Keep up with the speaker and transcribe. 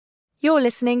You're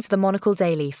listening to the Monocle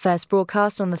Daily, first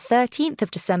broadcast on the 13th of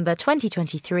December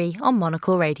 2023 on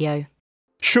Monocle Radio.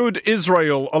 Should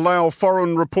Israel allow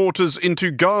foreign reporters into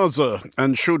Gaza?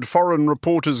 And should foreign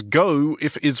reporters go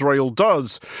if Israel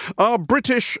does? Are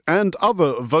British and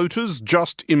other voters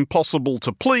just impossible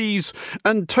to please?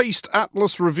 And Taste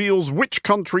Atlas reveals which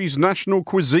country's national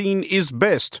cuisine is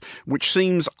best, which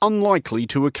seems unlikely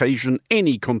to occasion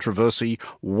any controversy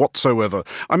whatsoever.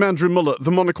 I'm Andrew Muller.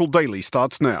 The Monocle Daily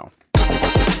starts now.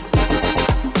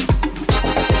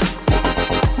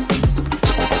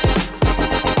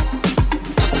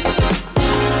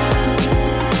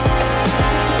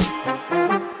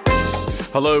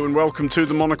 Hello and welcome to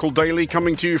the Monocle Daily,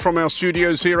 coming to you from our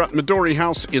studios here at Midori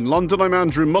House in London. I'm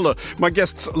Andrew Muller. My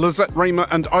guests Lizette Raymer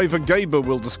and Ivor Gaber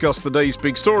will discuss the day's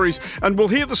big stories, and we'll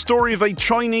hear the story of a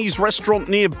Chinese restaurant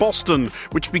near Boston,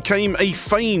 which became a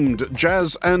famed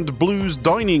jazz and blues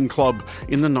dining club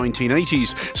in the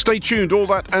 1980s. Stay tuned, all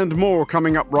that and more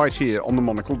coming up right here on the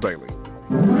Monocle Daily.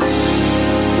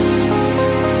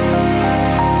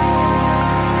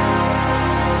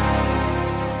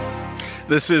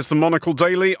 This is the Monocle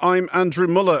Daily. I'm Andrew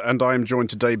Muller, and I am joined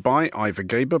today by Ivor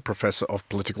Gaber, Professor of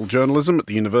Political Journalism at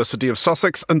the University of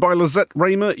Sussex, and by Lizette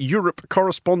Raymer, Europe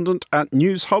Correspondent at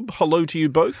News Hub. Hello to you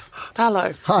both.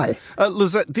 Hello. Hi.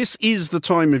 Lizette, this is the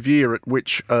time of year at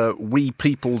which we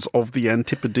peoples of the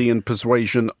Antipodean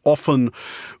persuasion often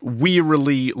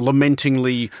wearily,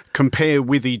 lamentingly compare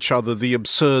with each other the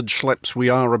absurd schleps we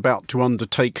are about to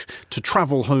undertake to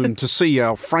travel home to see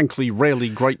our frankly rarely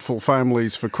grateful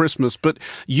families for Christmas. But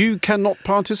you cannot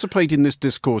participate in this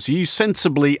discourse. You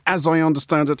sensibly, as I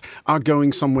understand it, are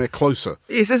going somewhere closer.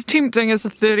 Yes, as tempting as the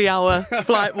 30-hour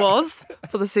flight was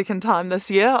for the second time this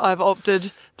year, I've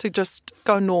opted to just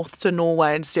go north to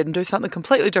Norway instead and do something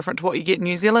completely different to what you get in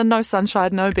New Zealand. No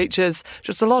sunshine, no beaches,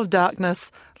 just a lot of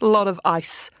darkness, a lot of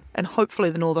ice, and hopefully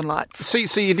the Northern Lights.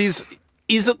 See, it is...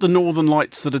 Is it the Northern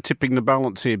Lights that are tipping the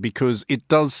balance here? Because it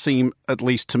does seem, at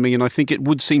least to me, and I think it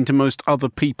would seem to most other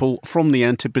people from the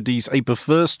Antipodes, a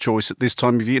perverse choice at this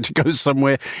time of year to go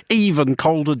somewhere even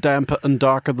colder, damper and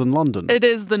darker than London. It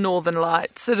is the Northern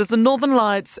Lights. It is the Northern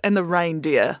Lights and the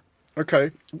reindeer.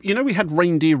 OK. You know, we had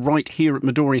reindeer right here at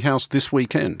Midori House this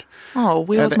weekend. Oh,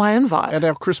 where was my invite? At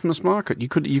our Christmas market. You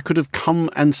could have come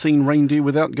and seen reindeer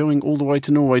without going all the way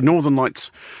to Norway. Northern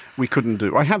Lights we couldn't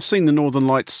do. I have seen the Northern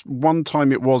Lights. One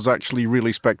time it was actually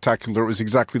really spectacular. It was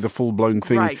exactly the full-blown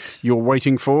thing you're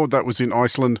waiting for. That was in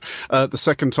Iceland. The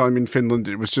second time in Finland,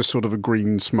 it was just sort of a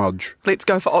green smudge. Let's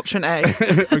go for option A.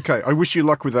 OK, I wish you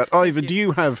luck with that. Ivor, do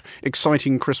you have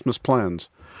exciting Christmas plans?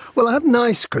 Well, I have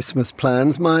nice Christmas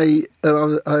plans. I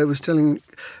was telling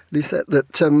Lisette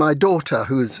that my daughter,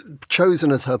 who has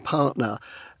chosen as her partner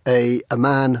a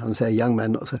man, I would say a young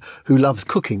man, who loves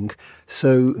cooking.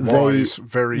 So very wise.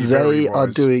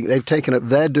 They've taken up,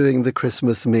 they're doing the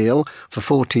Christmas meal for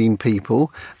 14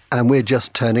 people. And we're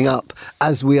just turning up,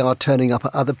 as we are turning up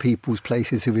at other people's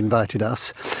places who've invited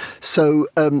us. So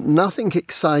nothing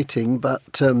exciting,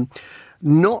 but...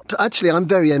 I'm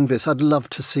very envious. I'd love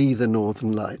to see the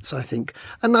Northern Lights, I think.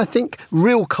 And I think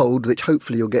real cold, which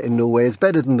hopefully you'll get in Norway, is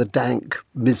better than the dank,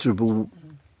 miserable,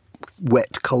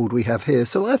 wet cold we have here.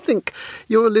 So I think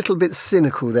you're a little bit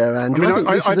cynical there, Andrew. I think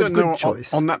this is a good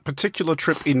choice. On that particular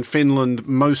trip in Finland,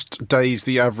 most days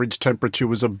the average temperature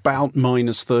was about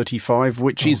minus 35,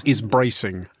 which is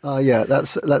bracing. Yeah,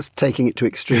 that's taking it to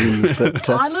extremes. But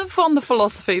I live on the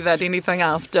philosophy that anything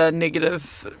after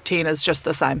negative 10 is just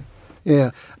the same.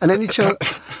 Yeah, and any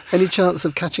chance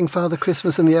of catching Father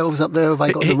Christmas and the elves up there? Have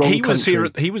I got the wrong country?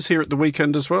 He was here at the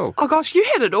weekend as well. Oh gosh, you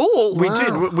had it all. We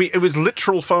did. It was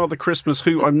literal Father Christmas,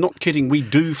 who, I'm not kidding, we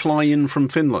do fly in from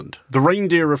Finland. The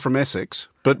reindeer are from Essex,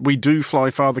 but we do fly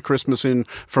Father Christmas in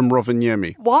from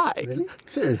Rovaniemi. Why?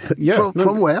 Really? Yeah.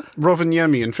 From where?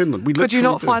 Rovaniemi in Finland. Could you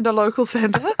not find a local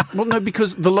Santa? Well, no,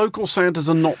 because the local Santas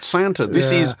are not Santa.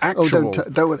 This is actual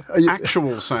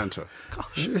actual Santa.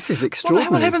 Gosh. This is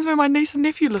extraordinary. What happens when my niece and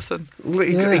nephew listen?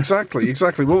 Exactly.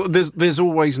 Well, there's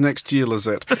always next year,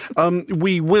 Lizette.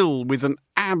 We will, with an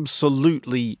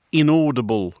absolutely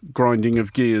inaudible grinding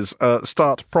of gears,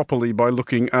 start properly by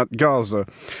looking at Gaza,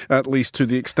 at least to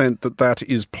the extent that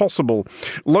is possible.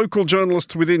 Local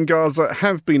journalists within Gaza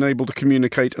have been able to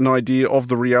communicate an idea of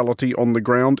the reality on the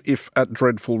ground, if at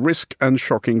dreadful risk and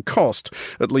shocking cost.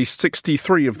 At least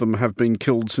 63 of them have been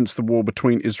killed since the war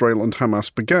between Israel and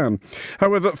Hamas began.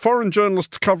 However, foreign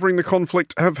journalists covering the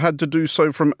conflict have had to do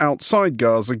so from outside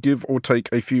Gaza, give or take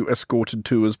a few escorted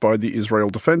tours by the Israel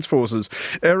Defense Forces.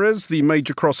 Erez, the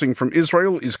major crossing from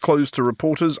Israel, is closed to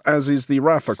reporters, as is the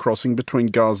Rafah crossing between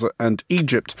Gaza and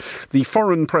Egypt. The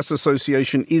Foreign Press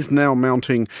Association is now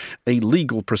mounting a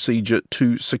legal procedure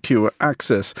to secure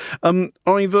access.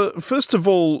 Ivor, first of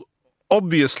all,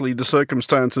 obviously, the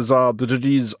circumstances are that it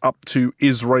is up to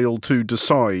Israel to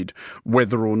decide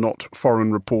whether or not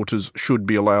foreign reporters should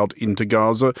be allowed into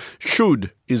Gaza.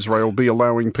 Should Israel be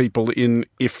allowing people in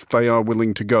if they are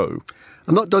willing to go?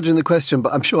 I'm not dodging the question,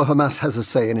 but I'm sure Hamas has a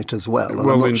say in it as well. And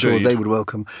I'm not sure they would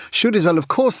welcome. Should Israel? Of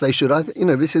course they should.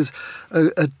 This is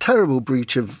a terrible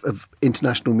breach of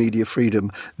international media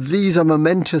freedom. These are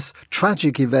momentous,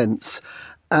 tragic events,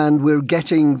 and we're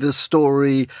getting the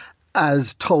story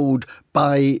as told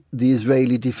by the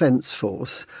Israeli Defence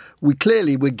Force. We're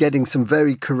getting some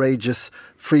very courageous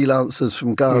freelancers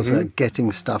from Gaza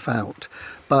getting stuff out.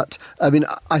 But,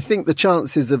 I think the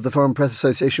chances of the Foreign Press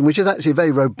Association, which is actually a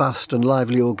very robust and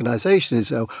lively organisation,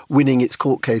 is winning its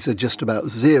court case are just about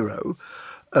zero.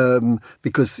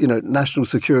 Because, national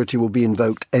security will be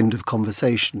invoked, end of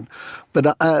conversation.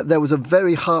 But there was a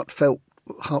very heartfelt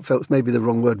may be the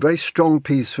wrong word, very strong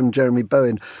piece from Jeremy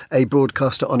Bowen, a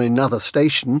broadcaster on another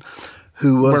station,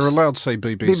 who was... We're allowed to say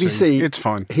BBC. It's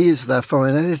fine. He is their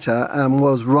foreign editor and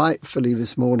was rightfully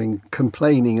this morning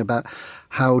complaining about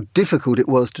how difficult it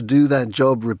was to do their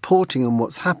job reporting on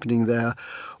what's happening there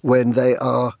when they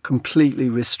are completely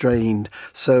restrained.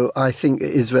 So I think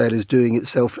Israel is doing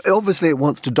itself... Obviously, it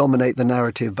wants to dominate the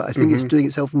narrative, but I think it's doing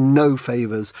itself no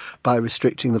favours by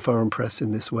restricting the foreign press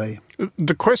in this way.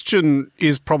 The question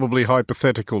is probably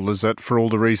hypothetical, Lizette, for all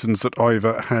the reasons that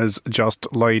Ivor has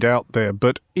just laid out there.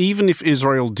 But even if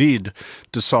Israel did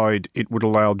decide it would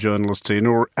allow journalists in,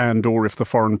 or if the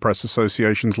Foreign Press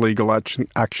Association's legal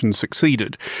action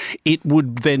succeeded, it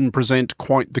would then present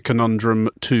quite the conundrum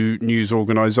to news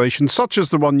organisations, such as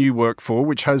the one you work for,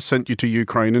 which has sent you to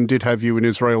Ukraine and did have you in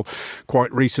Israel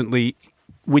quite recently,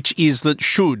 which is that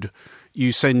should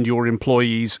you send your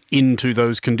employees into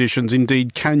those conditions?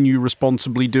 Indeed, can you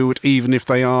responsibly do it even if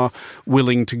they are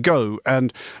willing to go?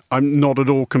 And I'm not at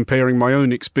all comparing my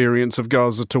own experience of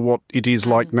Gaza to what it is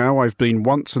like now. I've been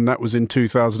once, and that was in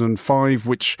 2005,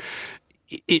 which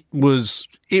it was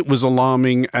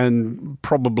alarming and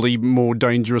probably more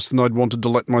dangerous than I'd wanted to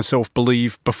let myself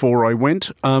believe before I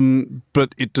went.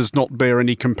 But it does not bear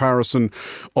any comparison,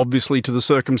 obviously, to the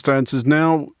circumstances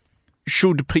now.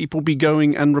 Should people be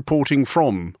going and reporting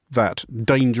from that,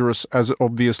 dangerous as it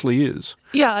obviously is?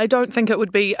 Yeah, I don't think it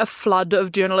would be a flood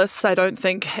of journalists. I don't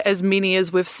think as many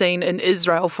as we've seen in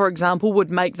Israel, for example, would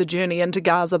make the journey into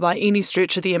Gaza by any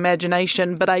stretch of the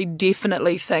imagination. But I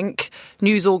definitely think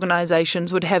news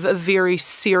organisations would have a very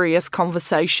serious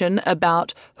conversation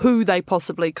about who they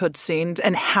possibly could send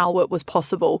and how it was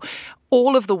possible.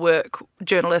 All of the work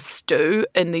journalists do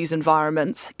in these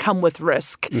environments come with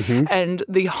risk. And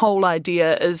the whole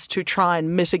idea is to try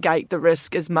and mitigate the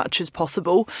risk as much as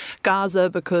possible. Gaza,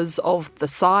 because of the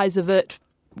size of it,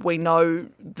 we know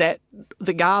that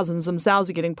the Gazans themselves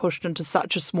are getting pushed into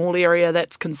such a small area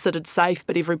that's considered safe,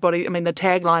 but everybody, the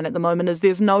tagline at the moment is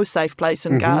there's no safe place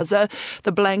in Gaza.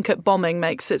 The blanket bombing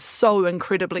makes it so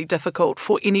incredibly difficult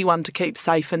for anyone to keep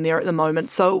safe in there at the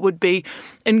moment. So it would be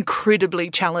incredibly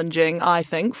challenging, I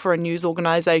think, for a news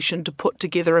organisation to put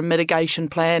together a mitigation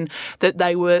plan that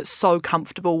they were so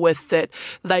comfortable with that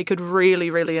they could really,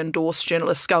 really endorse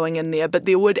journalists going in there. But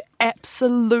there would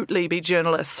absolutely be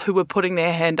journalists who were putting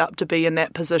their hand up to be in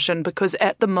that position, because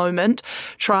at the moment,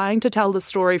 trying to tell the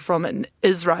story from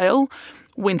Israel,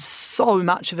 when so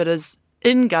much of it is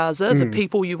in Gaza, the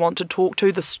people you want to talk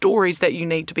to, the stories that you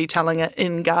need to be telling it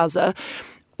in Gaza,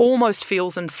 almost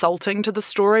feels insulting to the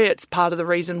story. It's part of the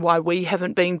reason why we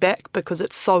haven't been back, because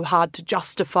it's so hard to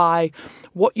justify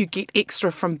what you get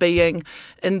extra from being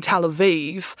in Tel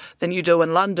Aviv than you do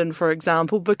in London, for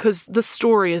example, because the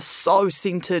story is so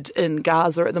centred in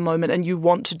Gaza at the moment, and you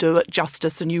want to do it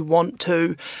justice and you want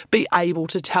to be able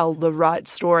to tell the right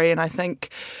story. And I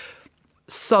think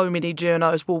so many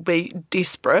journos will be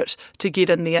desperate to get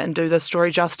in there and do the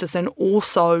story justice, and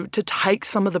also to take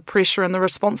some of the pressure and the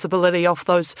responsibility off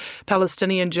those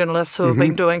Palestinian journalists who have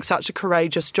been doing such a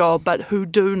courageous job, but who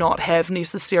do not have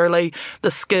necessarily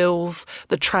the skills,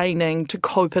 the training to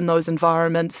cope in those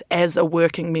environments as a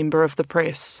working member of the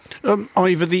press.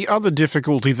 Ivor, the other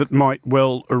difficulty that might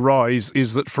well arise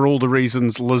is that for all the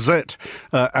reasons Lizette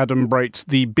adumbrates,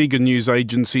 the bigger news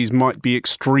agencies might be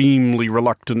extremely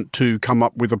reluctant to come come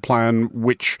up with a plan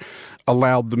which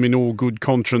allowed them in all good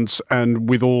conscience and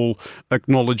with all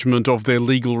acknowledgement of their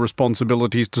legal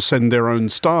responsibilities to send their own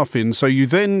staff in. So you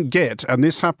then get, and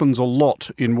this happens a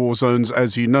lot in war zones,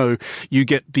 as you know, you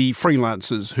get the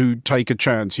freelancers who take a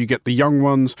chance. You get the young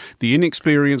ones, the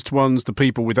inexperienced ones, the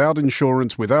people without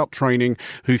insurance, without training,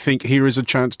 who think here is a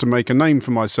chance to make a name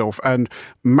for myself. And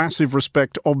massive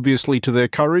respect, obviously, to their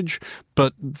courage,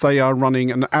 but they are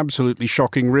running an absolutely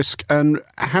shocking risk. And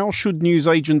how should news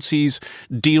agencies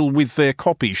deal with their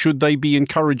copy? Should they be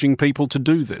encouraging people to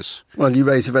do this? Well, you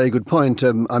raise a very good point.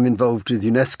 I'm involved with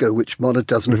UNESCO, which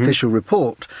monitors an official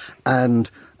report, and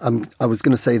I was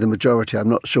going to say the majority, I'm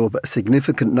not sure, but a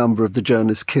significant number of the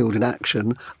journalists killed in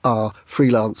action are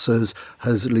freelancers,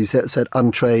 as Lisette said,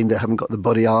 untrained, they haven't got the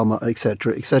body armour,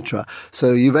 etc., etc.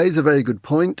 So you raise a very good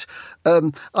point.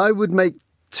 I would make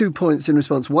 2 points in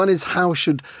response. One is, how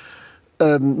should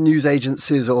news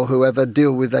agencies or whoever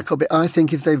deal with their copy? I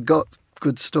think if they've got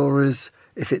good stories,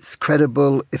 if it's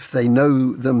credible, if they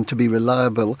know them to be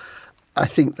reliable, I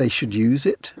think they should use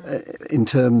it in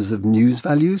terms of news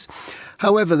values.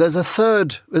 However, there's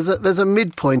a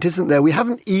midpoint, isn't there? We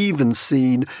haven't even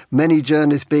seen many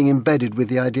journalists being embedded with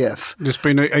the IDF. There's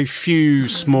been a few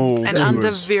small and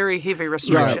under very heavy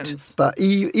restrictions. Right. But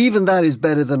even that is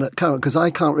better than at current, because I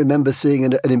can't remember seeing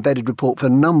an embedded report for a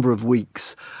number of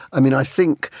weeks. I mean, I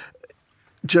think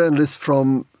journalists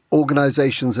from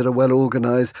organisations that are well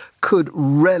organised could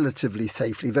relatively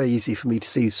safely, very easy for me to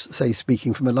say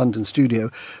speaking from a London studio,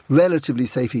 relatively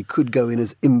safely could go in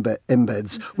as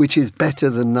embeds, which is better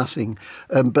than nothing.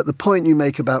 But the point you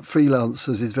make about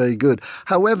freelancers is very good.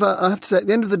 However, I have to say, at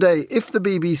the end of the day, if the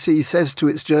BBC says to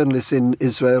its journalists in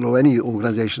Israel or any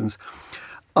organisations,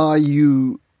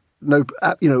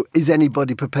 is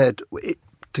anybody prepared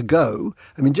to go?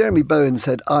 I mean, Jeremy Bowen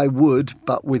said, I would,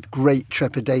 but with great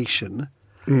trepidation.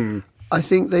 I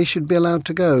think they should be allowed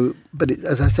to go, but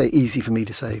as I say, easy for me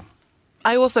to say.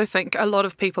 I also think a lot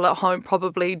of people at home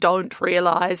probably don't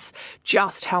realise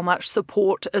just how much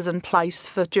support is in place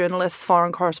for journalists,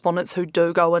 foreign correspondents who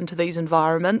do go into these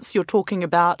environments. You're talking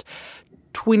about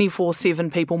 24/7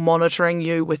 people monitoring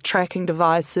you with tracking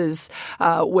devices,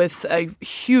 with a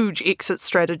huge exit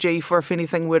strategy for if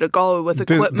anything were to go, with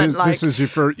equipment like... This is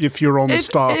if you're on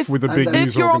staff with a big news organisation.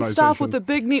 If you're on staff with a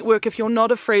big network, if you're not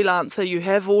a freelancer, you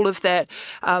have all of that...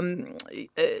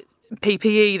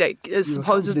 PPE that is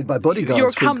supposedly... You're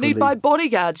accompanied by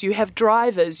bodyguards. You have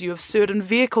drivers. You have certain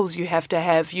vehicles you have to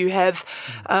have. You have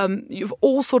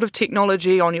all sort of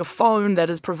technology on your phone that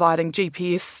is providing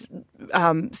GPS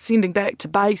sending back to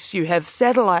base. You have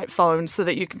satellite phones so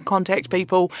that you can contact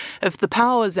people if the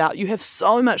power's out. You have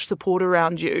so much support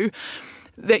around you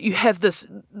that you have this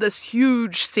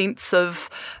huge sense of,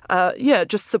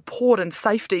 just support and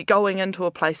safety going into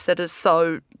a place that is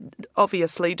so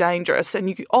obviously dangerous. And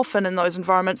you often in those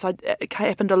environments, it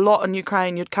happened a lot in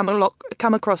Ukraine, you'd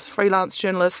come across freelance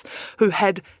journalists who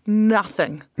had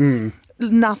nothing.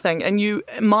 Nothing, and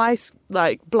my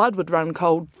blood would run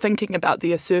cold thinking about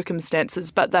their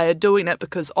circumstances, but they are doing it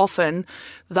because often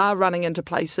they're running into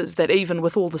places that even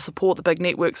with all the support the big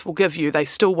networks will give you, they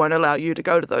still won't allow you to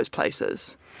go to those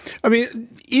places. I mean,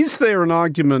 is there an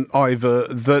argument, Ivor,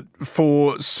 that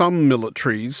for some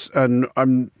militaries, and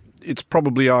it's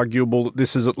probably arguable that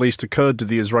this has at least occurred to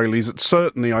the Israelis. It's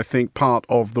certainly, I think, part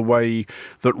of the way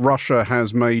that Russia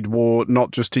has made war,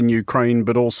 not just in Ukraine,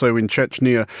 but also in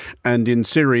Chechnya and in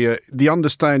Syria. The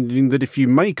understanding that if you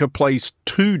make a place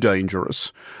too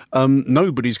dangerous,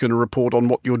 nobody's going to report on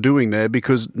what you're doing there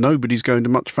because nobody's going to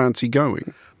much fancy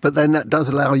going. But then that does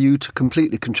allow you to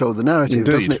completely control the narrative,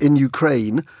 Indeed. Doesn't it? In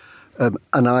Ukraine...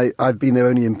 and I've been there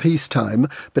only in peacetime,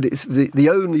 but it's the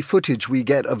only footage we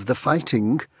get of the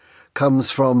fighting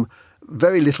comes from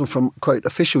very little from, quote,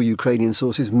 official Ukrainian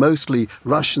sources, mostly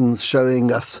Russians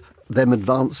showing us them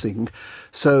advancing.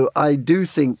 So I do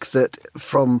think that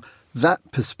from that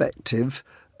perspective,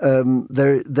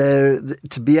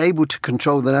 to be able to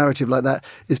control the narrative like that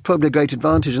is probably a great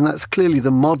advantage, and that's clearly the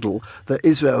model that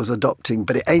Israel's adopting,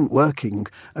 but it ain't working.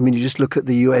 I mean, you just look at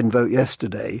the UN vote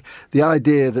yesterday. The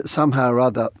idea that somehow or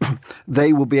other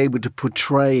they will be able to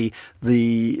portray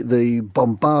the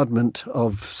bombardment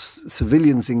of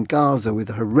civilians in Gaza with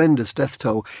a horrendous death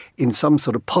toll in some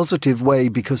sort of positive way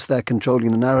because they're controlling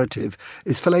the narrative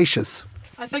is fallacious.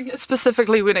 I think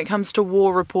specifically when it comes to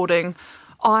war reporting,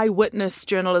 eyewitness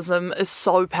journalism is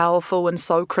so powerful and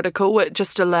so critical. It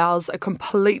just allows a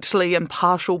completely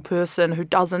impartial person who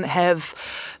doesn't have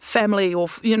family or,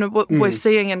 what we're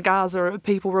seeing in Gaza are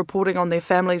people reporting on their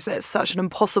families. That's such an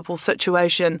impossible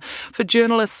situation. For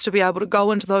journalists to be able to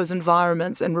go into those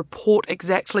environments and report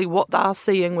exactly what they're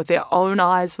seeing with their own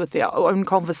eyes, with their own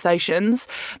conversations,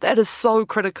 that is so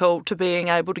critical to being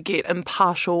able to get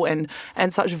impartial and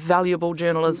such valuable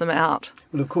journalism out.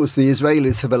 Well, of course, the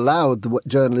Israelis have allowed the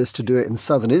journalists to do it in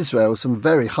southern Israel. Some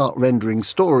very heart-rending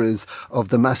stories of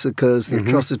the massacres, the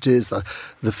atrocities,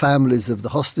 the families of the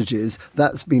hostages.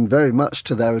 That's been very much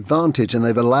to their advantage, and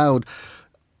they've allowed...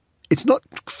 It's not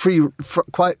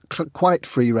quite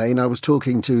free reign. I was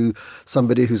talking to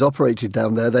somebody who's operated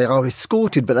down there. They are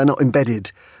escorted, but they're not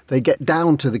embedded. They get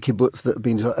down to the kibbutz that have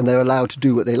been, and they're allowed to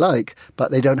do what they like,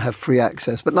 but they don't have free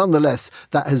access. But nonetheless,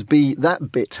 that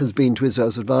bit has been to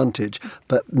Israel's advantage,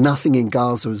 but nothing in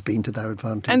Gaza has been to their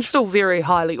advantage. And still very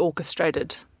highly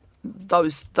orchestrated.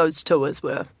 Those tours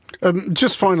were.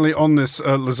 Just finally on this,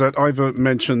 Lizette, Ivor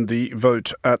mentioned the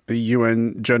vote at the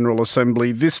UN General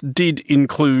Assembly. This did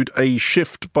include a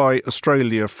shift by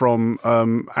Australia from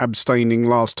abstaining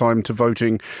last time to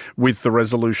voting with the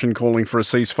resolution calling for a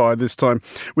ceasefire this time.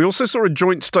 We also saw a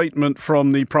joint statement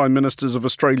from the Prime Ministers of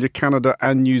Australia, Canada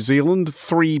and New Zealand.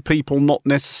 3 people not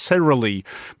necessarily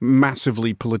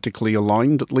massively politically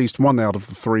aligned, at least one out of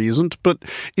the 3 isn't. But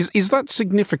is that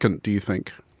significant, do you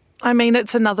think? I mean,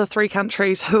 it's another 3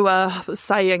 countries who are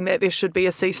saying that there should be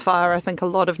a ceasefire. I think a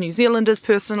lot of New Zealanders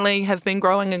personally have been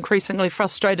growing increasingly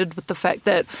frustrated with the fact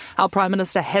that our Prime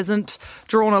Minister hasn't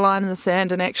drawn a line in the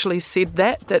sand and actually said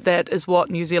that is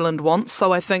what New Zealand wants.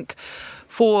 So I think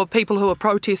for people who are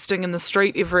protesting in the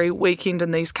street every weekend in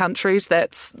these countries,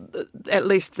 that's at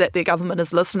least that their government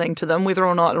is listening to them. Whether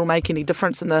or not it'll make any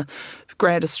difference in the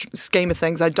grander scheme of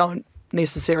things, I don't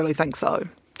necessarily think so.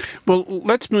 Well,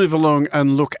 let's move along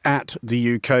and look at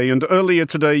the UK. And earlier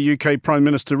today, UK Prime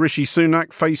Minister Rishi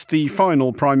Sunak faced the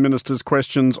final Prime Minister's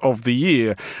questions of the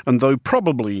year. And though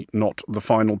probably not the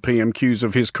final PMQs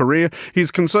of his career,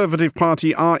 his Conservative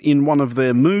Party are in one of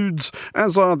their moods,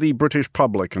 as are the British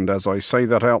public. And as I say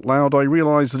that out loud, I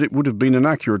realise that it would have been an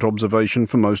accurate observation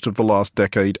for most of the last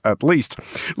decade at least.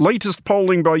 Latest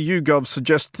polling by YouGov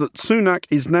suggests that Sunak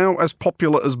is now as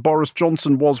popular as Boris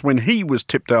Johnson was when he was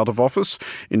tipped out of office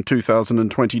in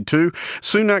 2022.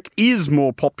 Sunak is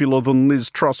more popular than Liz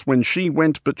Truss when she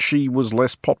went, but she was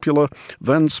less popular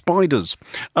than spiders.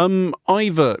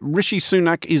 Ivor, Rishi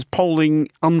Sunak is polling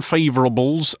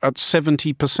unfavourables at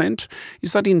 70%.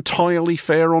 Is that entirely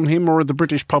fair on him, or are the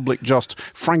British public just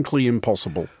frankly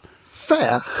impossible?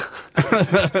 Fair?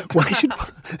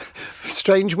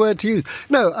 Strange word to use.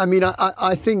 No, I mean,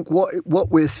 I think what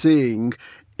we're seeing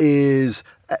is,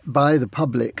 by the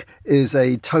public, is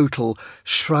a total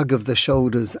shrug of the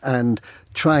shoulders and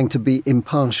trying to be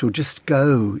impartial. Just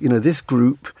go. This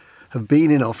group have been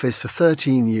in office for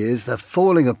 13 years. They're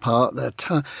falling apart. They're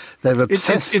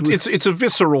obsessed. It's a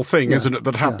visceral thing, isn't it,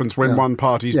 that happens when one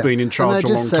party's been in charge a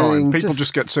long time. People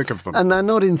just get sick of them. And they're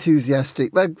not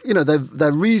enthusiastic.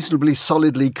 They're reasonably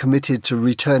solidly committed to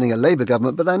returning a Labour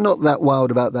government, but they're not that wild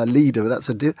about their leader.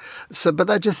 But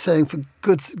they're just saying, for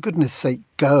goodness sake,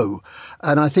 go.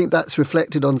 And I think that's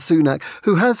reflected on Sunak,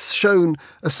 who has shown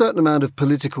a certain amount of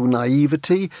political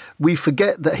naivety. We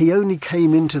forget that he only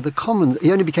came into the Commons.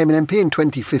 He only became an MP in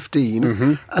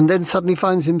 2015, and then suddenly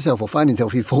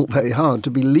he fought very hard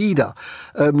to be leader,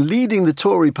 leading the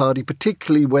Tory party,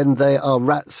 particularly when they are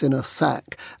rats in a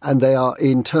sack and they are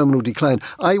in terminal decline.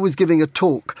 I was giving a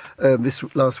talk this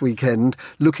last weekend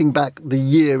looking back the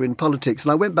year in politics,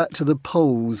 and I went back to the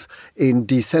polls in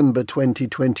December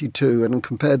 2022 and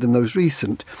compared them those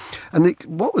recent. And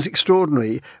what was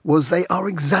extraordinary was they are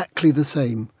exactly the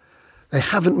same. They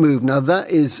haven't moved. Now, that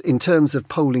is, in terms of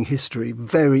polling history,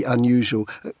 very unusual.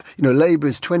 Labour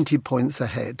is 20 points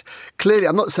ahead. Clearly,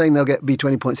 I'm not saying they'll be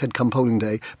 20 points ahead come polling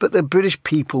day, but the British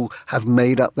people have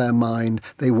made up their mind.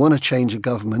 They want to change a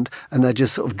government, and they're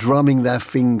just sort of drumming their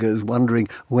fingers, wondering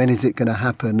when is it going to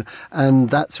happen. And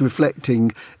that's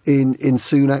reflecting in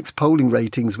Sunak's polling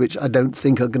ratings, which I don't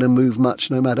think are going to move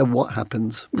much no matter what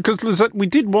happens. Because, Lizette, we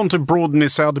did want to broaden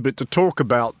this out a bit to talk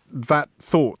about that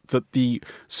thought that the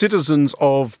citizens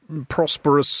of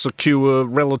prosperous, secure,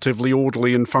 relatively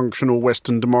orderly and functional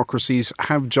Western democracies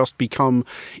have just become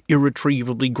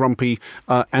irretrievably grumpy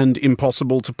and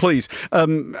impossible to please.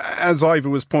 As Ivor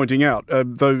was pointing out,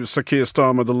 though Sir Keir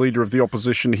Starmer, the leader of the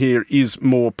opposition here, is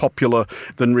more popular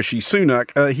than Rishi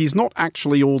Sunak, he's not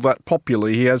actually all that popular.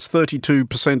 He has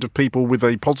 32% of people with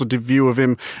a positive view of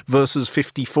him versus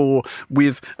 54%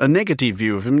 with a negative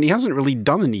view of him, and he hasn't really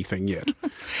done anything yet.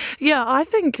 Yeah, I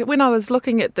think when I was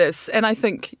looking at this, and I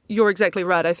think you're exactly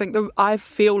right, I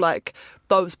feel like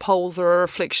those polls are a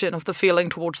reflection of the feeling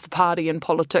towards the party and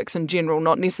politics in general,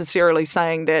 not necessarily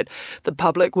saying that the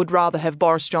public would rather have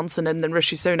Boris Johnson in than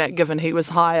Rishi Sunak, given he was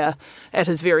higher at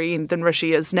his very end than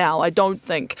Rishi is now. I don't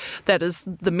think that is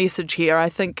the message here. I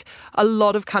think a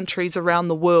lot of countries around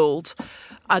the world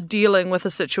are dealing with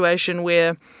a situation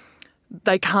where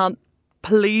they can't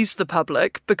please the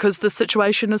public because the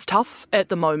situation is tough at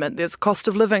the moment. There's cost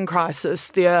of living crisis.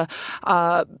 There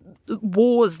are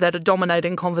wars that are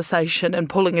dominating conversation and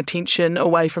pulling attention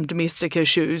away from domestic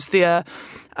issues. There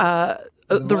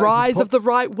the rise of the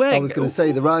right wing. I was going to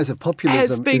say the rise of populism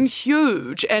has been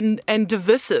huge and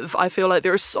divisive. I feel like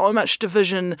there is so much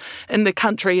division in the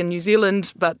country, in New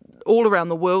Zealand, but all around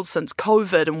the world since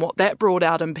COVID and what that brought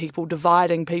out in people,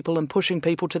 dividing people and pushing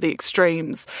people to the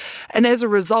extremes. And as a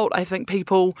result, I think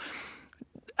people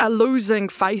are losing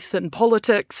faith in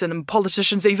politics and in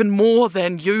politicians even more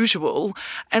than usual.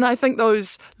 And I think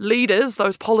those leaders,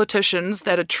 those politicians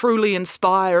that are truly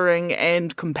inspiring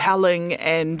and compelling,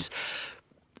 and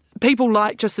people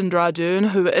like Jacinda Ardern,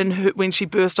 who when she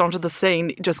burst onto the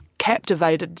scene, just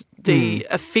captivated the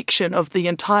affection of the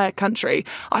entire country.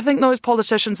 I think those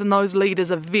politicians and those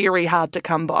leaders are very hard to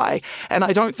come by. And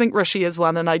I don't think Rishi is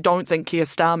one, and I don't think Keir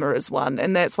Starmer is one.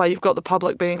 And that's why you've got the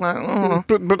public being like, oh.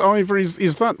 But Ivory,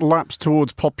 is that lapse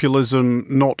towards populism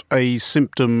not a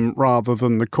symptom rather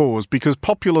than the cause? Because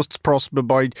populists prosper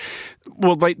by,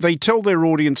 well, they tell their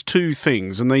audience two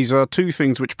things, and these are two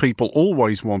things which people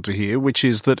always want to hear, which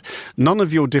is that none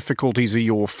of your difficulties are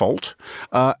your fault,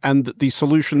 and that the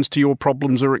solutions to your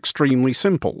problems are extremely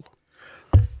simple.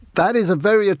 That is a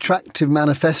very attractive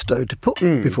manifesto to put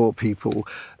before people.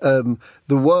 The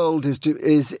world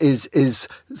is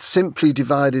simply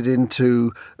divided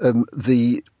into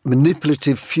the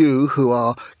manipulative few who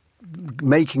are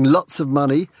making lots of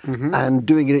money and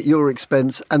doing it at your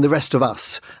expense, and the rest of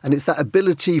us. And it's that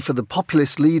ability for the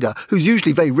populist leader, who's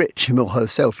usually very rich, him or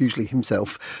herself, usually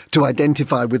himself, to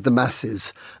identify with the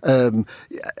masses. And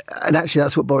actually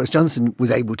that's what Boris Johnson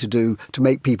was able to do, to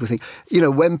make people think,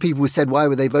 when people said, why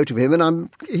were they voting for him? And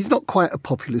he's not quite a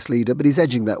populist leader, but he's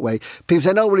edging that way. People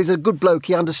say, no, well, he's a good bloke,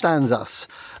 he understands us.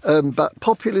 But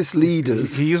populist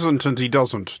leaders... He isn't and he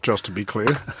doesn't, just to be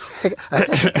clear.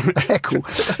 Heckle.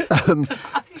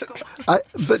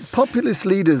 But populist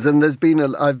leaders, and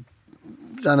I've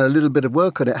done a little bit of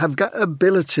work on it, have got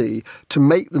ability to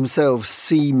make themselves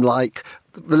seem like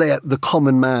the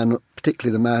common man,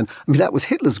 particularly the man. I mean, that was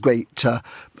Hitler's great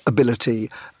ability.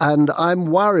 And I'm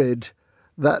worried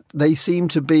that they seem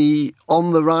to be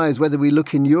on the rise, whether we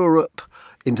look in Europe,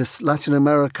 into Latin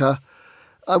America.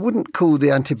 I wouldn't call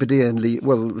the Antipodean,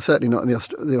 well, certainly not in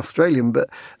the Australian, but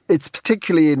it's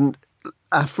particularly in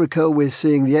Africa. We're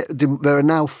seeing there are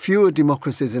now fewer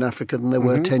democracies in Africa than there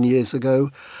were 10 years ago.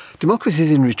 Democracy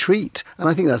is in retreat, and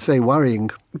I think that's very worrying.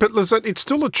 But Lizette, it's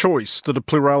still a choice that a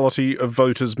plurality of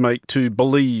voters make to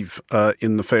believe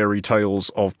in the fairy tales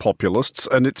of populists,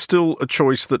 and it's still a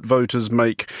choice that voters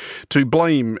make to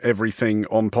blame everything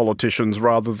on politicians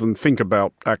rather than think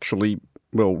about actually,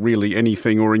 well, really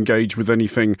anything or engage with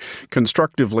anything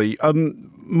constructively.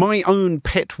 My own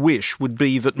pet wish would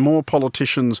be that more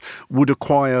politicians would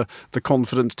acquire the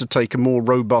confidence to take a more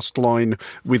robust line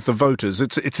with the voters.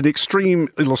 It's an extreme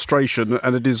illustration,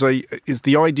 and it is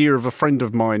the idea of a friend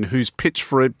of mine whose pitch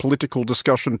for a political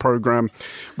discussion program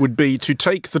would be to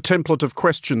take the template of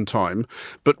Question Time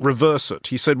but reverse it.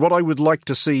 He said, what I would like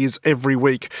to see is every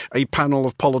week a panel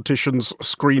of politicians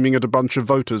screaming at a bunch of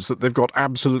voters that they've got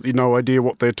absolutely no idea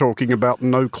what they're talking about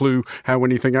and no clue how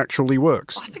anything actually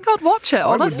works. I think I'd watch it.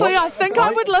 Honestly, I think I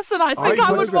would listen. I think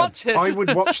I would watch it. I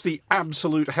would watch the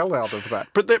absolute hell out of that.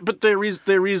 But there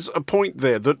is a point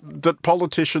there that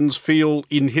politicians feel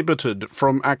inhibited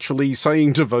from actually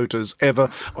saying to voters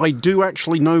ever, I do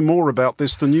actually know more about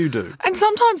this than you do. And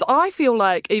sometimes I feel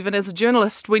like, even as a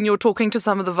journalist, when you're talking to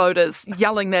some of the voters,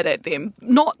 yelling that at them,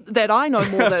 not that I know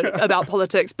more about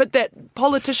politics, but that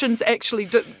politicians actually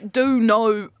do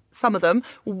know, some of them,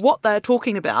 what they're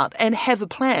talking about and have a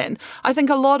plan. I think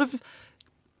a lot of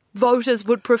voters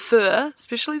would prefer,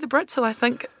 especially the Brits, who I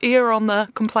think err on the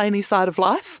complainy side of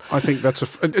life. I think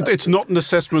it's not an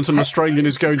assessment an Australian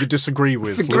is going to disagree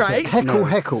with. Great. Heckle.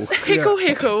 Heckle.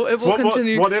 It will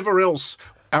continue. Whatever else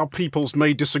our peoples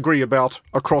may disagree about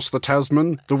across the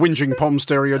Tasman, the whinging pom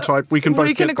stereotype, we can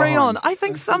both get agree behind. on. I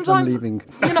think sometimes,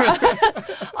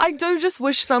 I do just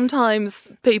wish sometimes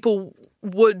people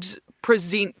would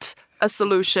present a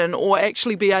solution or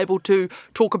actually be able to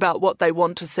talk about what they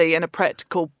want to see and a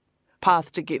practical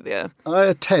path to get there. I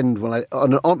attend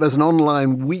there's an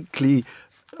online weekly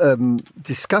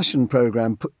discussion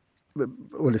programme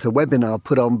it's a webinar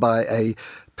put on by a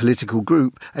political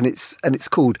group, and it's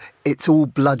called "It's All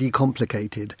Bloody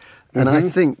Complicated." And I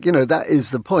think, that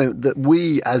is the point, that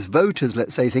we as voters,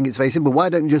 let's say, think it's very simple. Why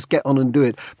don't you just get on and do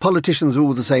it? Politicians are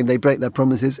all the same. They break their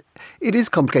promises. It is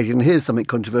complicated. And here's something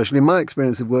controversial. In my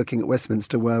experience of working at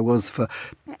Westminster, where I was for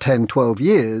 10, 12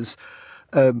 years,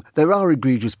 there are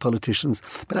egregious politicians,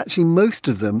 but actually most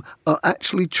of them are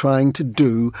actually trying to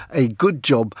do a good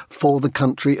job for the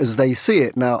country as they see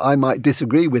it. Now, I might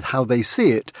disagree with how they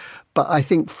see it, but I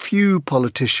think few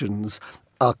politicians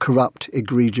are corrupt,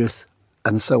 egregious,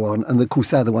 and so on. And of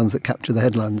course, they're the ones that capture the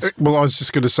headlines. Well, I was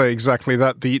just going to say exactly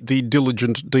that. The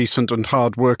diligent, decent and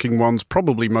hard-working ones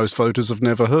probably most voters have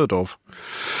never heard of.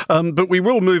 But we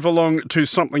will move along to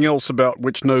something else about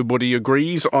which nobody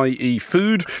agrees, i.e.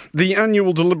 food. The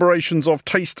annual deliberations of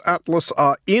Taste Atlas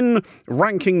are in,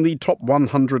 ranking the top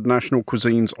 100 national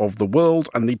cuisines of the world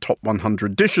and the top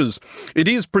 100 dishes. It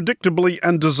is predictably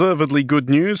and deservedly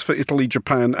good news for Italy,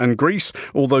 Japan and Greece,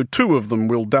 although two of them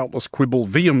will doubtless quibble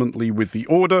vehemently with the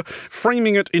order.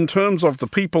 Framing it in terms of the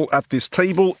people at this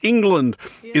table, England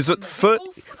is at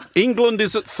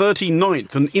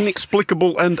 39th, an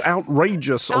inexplicable and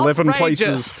outrageous 11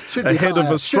 places ahead of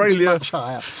Australia,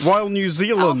 while New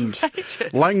Zealand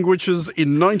languishes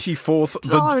in 94th.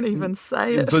 Don't even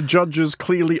say it. The judges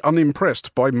clearly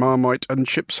unimpressed by Marmite and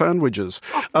chip sandwiches.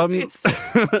 A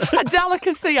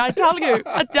delicacy, I tell you,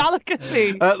 a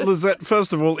delicacy. Lizette,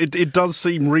 first of all, it does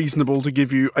seem reasonable to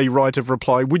give you a right of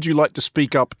reply. Would you like to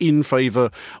speak up in favour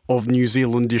of New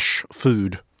Zealandish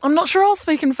food? I'm not sure I'll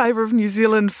speak in favour of New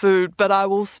Zealand food, but I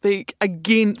will speak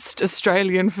against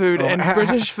Australian food and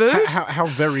British food. How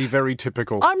very, very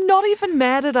typical. I'm not even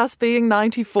mad at us being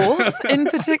 94th in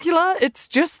particular. It's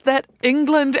just that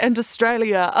England and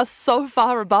Australia are so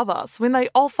far above us when they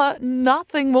offer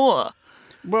nothing more.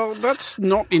 Well, that's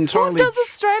not entirely... What does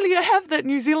Australia have that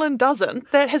New Zealand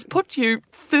doesn't, that has put you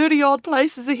 30-odd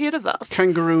places ahead of us?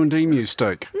 Kangaroo and emu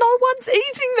steak. No one's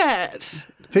eating that.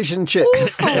 Fish and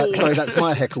chips. Sorry, that's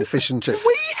my heckle, fish and chips.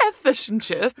 We have fish and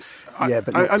chips. Yeah,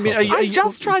 but not I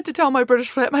just tried to tell my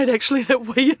British flatmate, actually, that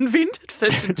we invented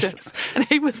fish and chips, and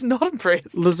he was not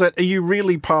impressed. Lizette, are you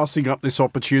really passing up this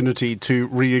opportunity to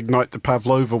reignite the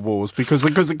Pavlova Wars? Because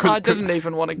it could, I didn't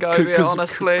even want to go there,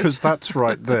 honestly. Because that's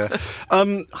right there.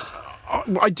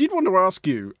 I did want to ask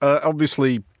you,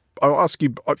 obviously... I'll ask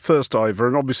you first, Ivor,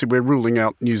 and obviously we're ruling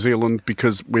out New Zealand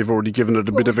because we've already given it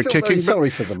a bit of a kicking.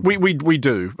 Sorry for them. We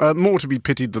do. More to be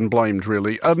pitied than blamed,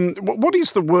 really. What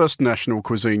is the worst national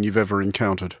cuisine you've ever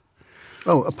encountered?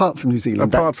 Oh, apart from New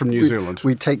Zealand.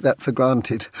 We take that for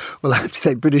granted. Well, I have to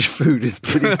say British food is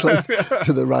pretty close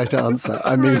to the right answer.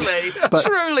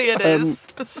 Truly it is.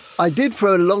 I did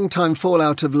for a long time fall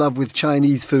out of love with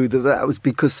Chinese food. That was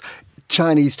because...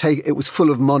 it was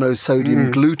full of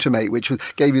monosodium glutamate, which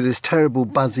gave you this terrible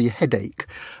buzzy headache.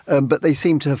 But they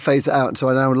seem to have phased it out, so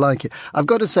I now like it. I've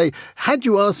got to say, had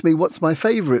you asked me what's my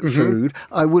favourite food,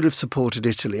 I would have supported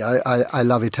Italy. I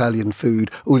love Italian food,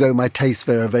 although my tastes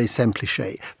are very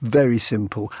semplice, very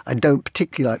simple. I don't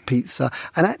particularly like pizza.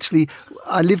 And actually,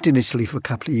 I lived in Italy for a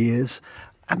couple of years,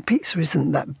 and pizza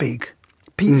isn't that big.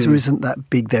 Pizza isn't that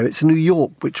big there. It's New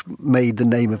York which made the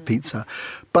name of pizza.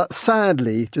 But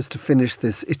sadly, just to finish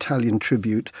this Italian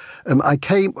tribute, I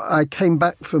came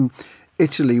back from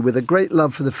Italy with a great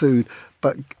love for the food,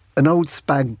 but an old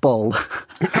spag bol,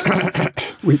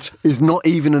 which is not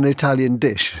even an Italian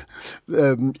dish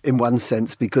in one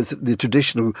sense, because the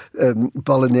traditional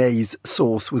bolognese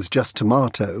sauce was just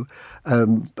tomato.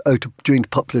 During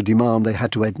popular demand, they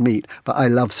had to add meat. But I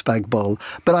love spag bol.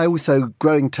 But I also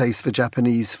growing taste for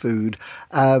Japanese food.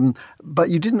 But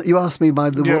you asked me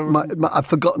I've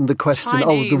forgotten the question.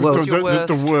 Chinese,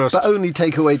 the worst. But only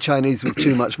take away Chinese with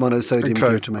too much monosodium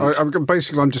glutamate.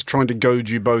 Basically, I'm just trying to goad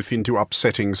you both into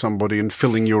upsetting somebody and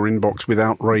filling your inbox with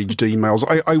outraged emails.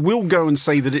 I will go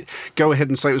ahead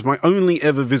and say it was my only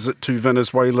ever visit to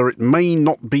Venezuela. It may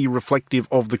not be reflective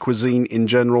of the cuisine in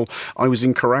general. I was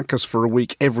in Caracas for a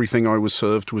week. Everything I was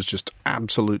served was just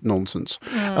absolute nonsense.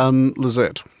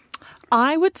 Lizette?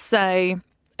 I would say,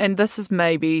 and this is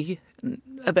maybe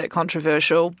a bit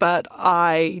controversial, but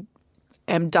I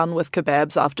am done with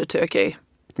kebabs after Turkey.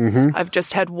 I've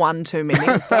just had one too many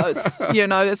of those.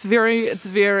 It's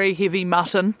very heavy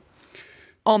mutton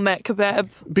on that kebab.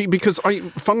 Because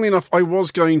funnily enough, I was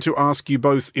going to ask you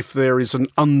both if there is an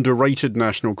underrated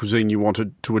national cuisine you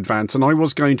wanted to advance, and I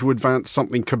was going to advance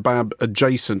something kebab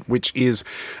adjacent, which is,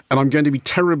 and I'm going to be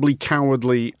terribly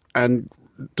cowardly and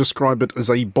describe it as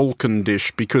a Balkan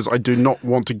dish because I do not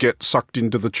want to get sucked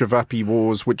into the cevapi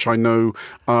wars, which I know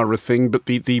are a thing, but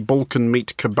the Balkan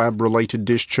meat kebab-related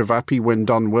dish, cevapi, when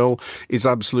done well, is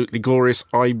absolutely glorious.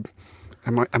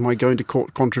 Am I going to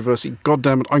court controversy? God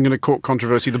damn it, I'm going to court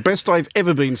controversy. The best I've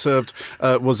ever been served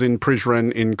was in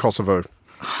Prizren in Kosovo.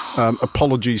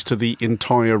 Apologies to the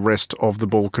entire rest of the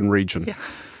Balkan region. Yeah.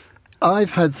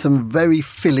 I've had some very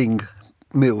filling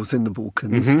meals in the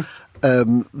Balkans.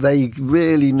 They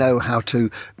really know how to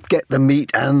get the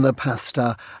meat and the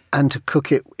pasta and to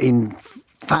cook it in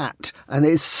fat, and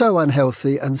it's so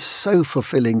unhealthy and so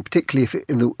fulfilling, particularly if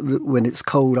when it's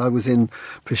cold. I was in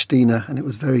Pristina and it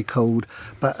was very cold,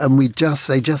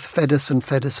 they just fed us and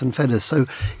fed us and fed us. So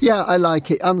yeah, I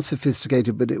like it.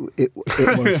 Unsophisticated, but it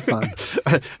was fun.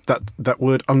 That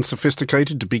word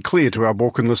unsophisticated, to be clear to our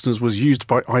Balkan listeners, was used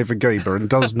by Ivor Gaber and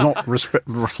does not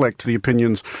reflect the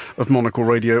opinions of Monocle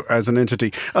Radio as an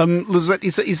entity. Lizette,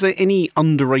 is there any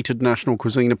underrated national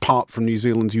cuisine apart from New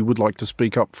Zealand's you would like to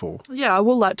speak up for? Yeah, I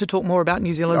would like to talk more about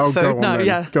New Zealand's food.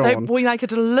 Go on. We make a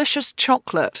delicious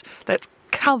chocolate that's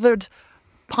covered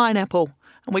pineapple,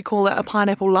 and we call it a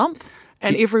pineapple lump,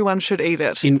 and everyone should eat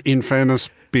it. In fairness,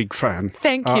 big fan.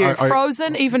 Thank you.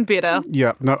 Frozen, even better.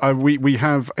 Yeah, no, we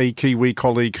have a Kiwi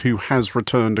colleague who has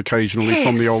returned occasionally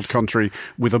from the old country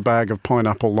with a bag of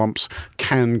pineapple lumps,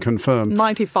 can confirm.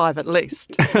 95 at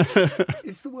least.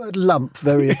 Is the word lump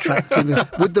very attractive?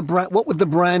 What would the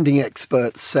branding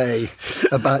experts say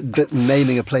about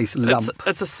naming a place lump?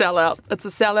 It's a sellout. It's a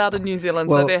sellout in New Zealand,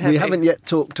 well, so they're happy. We haven't yet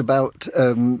talked about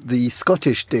the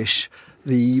Scottish dish,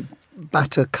 the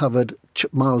batter-covered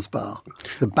Mars bar.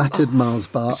 The battered Mars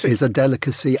bar is a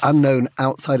delicacy unknown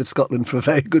outside of Scotland for a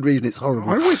very good reason. It's horrible.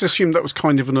 I always assumed that was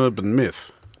kind of an urban myth.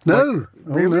 No,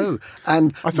 really? No.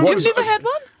 And You've never had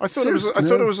one? I thought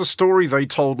it was a story they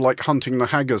told, like hunting the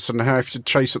haggis and how you have to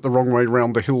chase it the wrong way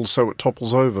round the hill so it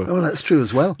topples over. Oh, that's true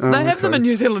as well. They have them in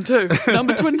New Zealand too.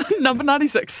 Number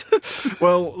 96.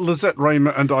 Well, Lizette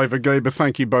Raymer and Ivor Gaber,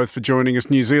 thank you both for joining us.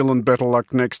 New Zealand, better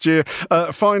luck next year.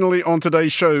 Finally, on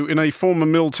today's show, in a former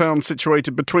mill town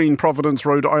situated between Providence,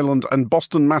 Rhode Island and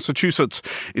Boston, Massachusetts,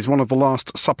 is one of the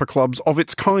last supper clubs of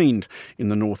its kind in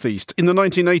the Northeast. In the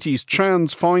 1980s,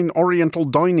 Chan's Fine Oriental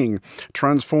Dining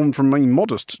transformed from a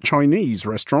modest Chinese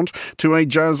restaurant to a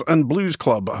jazz and blues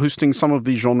club, hosting some of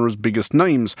the genre's biggest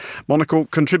names. Monocle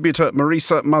contributor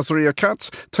Marisa Mazria-Katz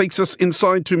takes us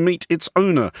inside to meet its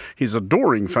owner, his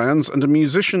adoring fans, and a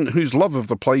musician whose love of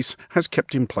the place has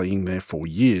kept him playing there for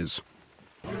years.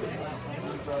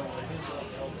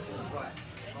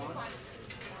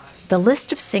 The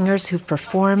list of singers who've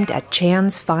performed at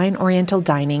Chan's Fine Oriental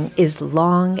Dining is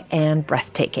long and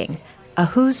breathtaking. A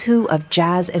who's who of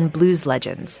jazz and blues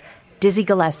legends: Dizzy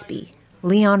Gillespie,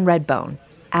 Leon Redbone,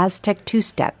 Aztec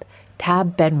Two-Step,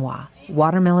 Tab Benoit,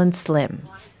 Watermelon Slim.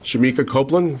 Shamika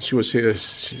Copeland, she was here.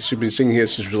 She's been singing here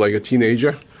since she was like a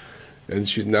teenager, and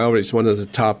she's nowadays one of the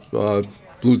top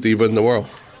blues diva in the world.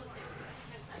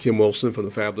 Kim Wilson from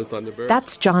the Fabulous Thunderbirds.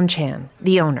 That's John Chan,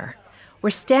 the owner. We're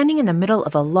standing in the middle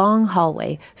of a long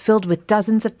hallway filled with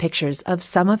dozens of pictures of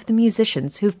some of the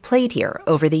musicians who've played here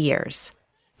over the years.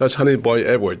 That's Honey Boy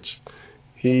Edwards.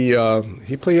 He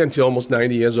played until almost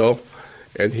 90 years old,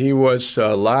 and he was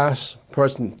the last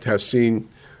person to have seen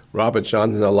Robert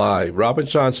Johnson alive. Robert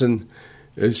Johnson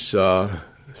is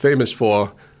famous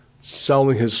for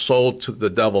selling his soul to the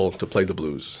devil to play the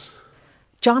blues.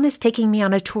 John is taking me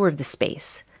on a tour of the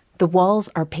space. The walls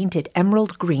are painted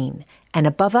emerald green, and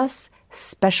above us,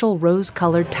 special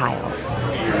rose-colored tiles.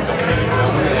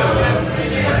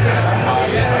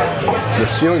 The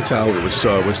ceiling tile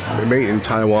was made in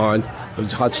Taiwan. It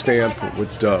was hot stamped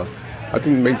with, I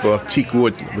think, made of teak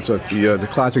wood. It was the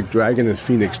classic dragon and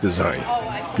phoenix design.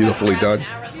 Beautifully done.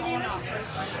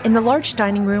 In the large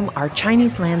dining room are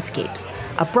Chinese landscapes,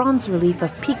 a bronze relief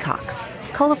of peacocks,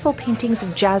 colorful paintings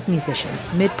of jazz musicians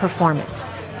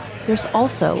mid-performance. There's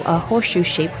also a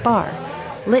horseshoe-shaped bar,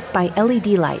 lit by LED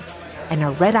lights, and a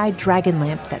red-eyed dragon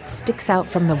lamp that sticks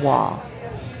out from the wall.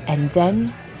 And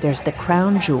then there's the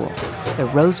crown jewel, the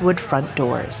rosewood front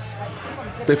doors.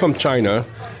 They're from China,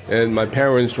 and my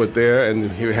parents were there,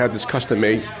 and he had this custom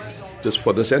made just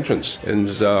for this entrance. And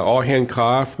it's all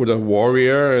hand-carved with a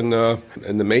warrior and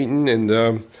the maiden,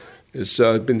 and it's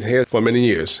been here for many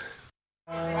years.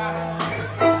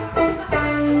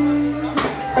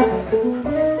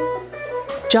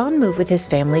 John moved with his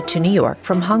family to New York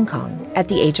from Hong Kong at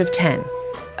the age of 10.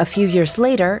 A few years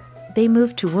later, they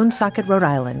moved to Woonsocket, Rhode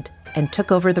Island, and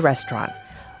took over the restaurant,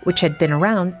 which had been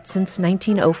around since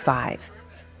 1905.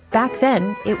 Back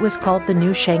then, it was called the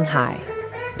New Shanghai.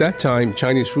 At that time,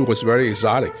 Chinese food was very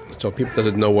exotic, so people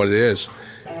doesn't know what it is.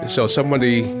 So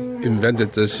somebody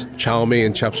invented this chow mein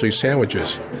and chop suey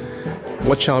sandwiches.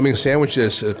 What chow mein sandwich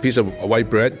is? A piece of white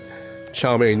bread,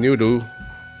 chow mein noodle,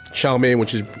 chow mein,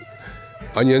 which is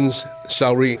onions,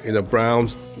 celery in a brown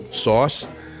sauce,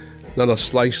 another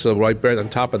slice of white bread on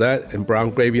top of that, and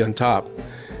brown gravy on top.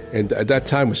 And at that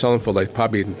time, we're selling for like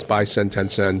probably 5 cents, 10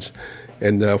 cents.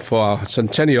 And for our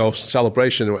centennial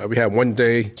celebration, we had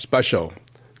one-day special,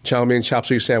 chow mein chop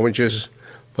suey sandwiches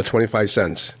for 25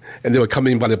 cents. And they were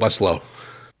coming by the busload.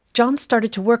 John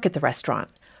started to work at the restaurant,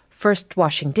 first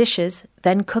washing dishes,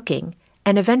 then cooking,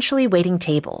 and eventually waiting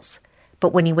tables.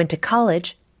 But when he went to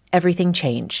college, everything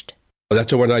changed.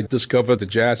 That's when I discovered the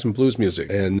jazz and blues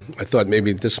music, and I thought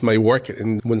maybe this might work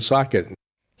in Woonsocket.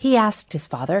 He asked his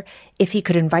father if he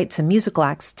could invite some musical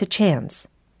acts to Chan's,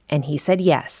 and he said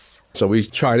yes. So we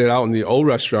tried it out in the old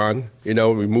restaurant. We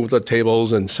moved the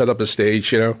tables and set up the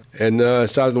stage, and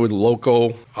started with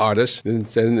local artists, and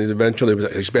then eventually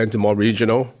it expanded to more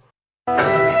regional.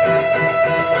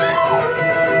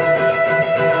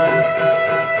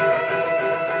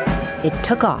 It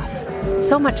took off,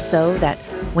 so much so that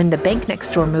when the bank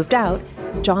next door moved out,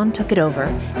 John took it over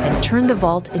and turned the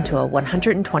vault into a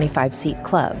 125-seat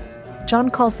club. John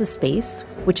calls the space,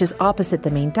 which is opposite the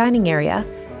main dining area,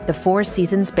 the Four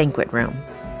Seasons Banquet Room.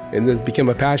 And it became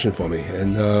a passion for me.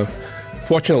 And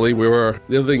fortunately, we were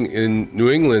living in New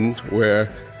England,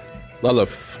 where a lot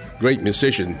of great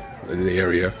musicians in the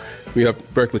area. We have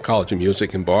Berklee College of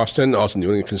Music in Boston, also New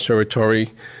England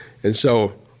Conservatory. And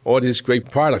so all these great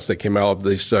products that came out of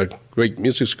this great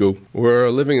music school were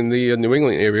living in the New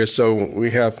England area, so we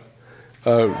have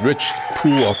a rich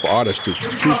pool of artists to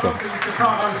choose from.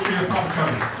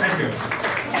 Thank you.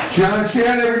 John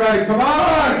Chan, everybody, come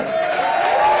on!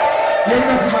 Give it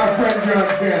up for my friend John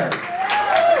Chan.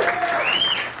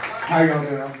 How you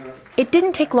doing? It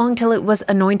didn't take long till it was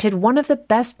anointed one of the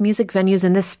best music venues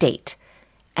in the state.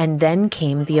 And then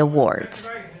came the awards.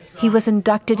 He was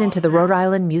inducted into the Rhode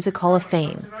Island Music Hall of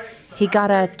Fame. He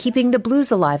got a Keeping the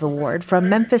Blues Alive award from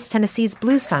Memphis, Tennessee's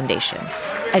Blues Foundation,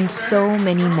 and so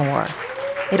many more.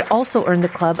 It also earned the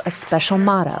club a special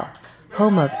motto,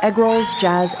 home of egg rolls,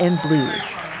 jazz, and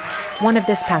blues. One of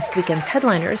this past weekend's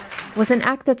headliners was an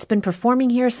act that's been performing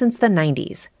here since the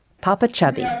 90s, Papa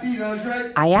Chubby.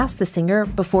 I asked the singer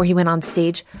before he went on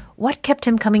stage what kept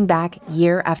him coming back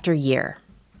year after year.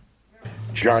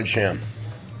 John Chan.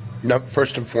 No,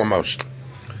 first and foremost,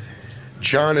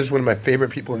 John is one of my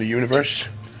favorite people in the universe.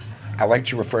 I like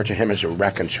to refer to him as a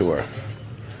raconteur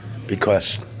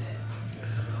because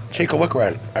take a look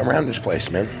around this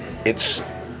place, man. It's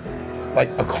like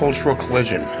a cultural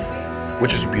collision,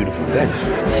 which is a beautiful thing.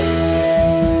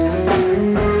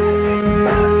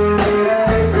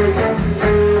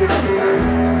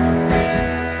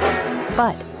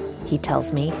 But, he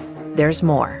tells me, there's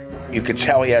more. You could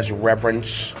tell he has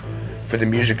reverence for the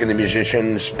music and the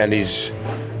musicians, and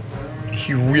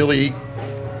he really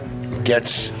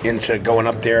gets into going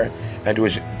up there and to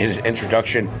his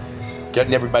introduction,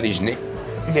 getting everybody's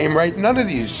name right. None of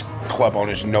these club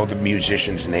owners know the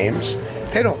musicians' names.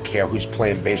 They don't care who's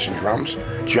playing bass and drums.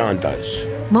 John does.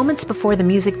 Moments before the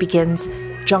music begins,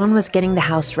 John was getting the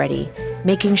house ready,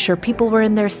 making sure people were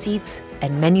in their seats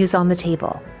and menus on the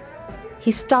table.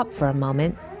 He stopped for a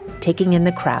moment, taking in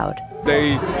the crowd.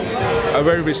 They are a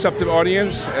very receptive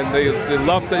audience, and they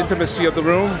love the intimacy of the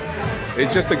room.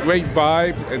 It's just a great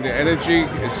vibe, and the energy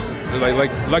is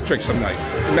like electric some night,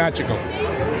 magical.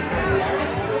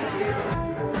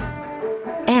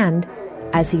 And,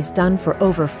 as he's done for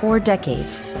over 4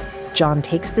 decades, John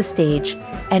takes the stage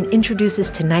and introduces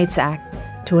tonight's act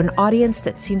to an audience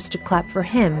that seems to clap for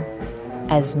him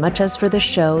as much as for the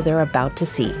show they're about to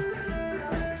see.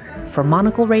 For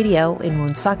Monocle Radio in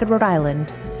Woonsocket, Rhode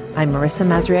Island, I'm Marissa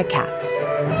Mazria-Katz.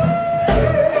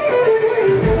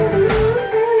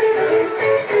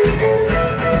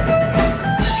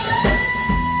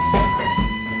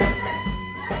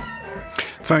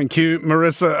 Thank you,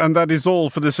 Marissa. And that is all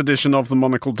for this edition of the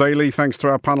Monocle Daily. Thanks to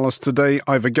our panellists today,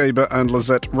 Ivor Gaber and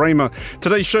Lizette Raymer.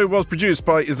 Today's show was produced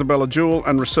by Isabella Jewell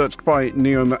and researched by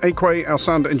Neoma Akwe. Our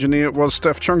sound engineer was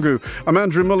Steph Chungu. I'm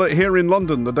Andrew Muller here in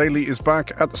London. The Daily is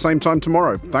back at the same time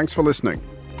tomorrow. Thanks for listening.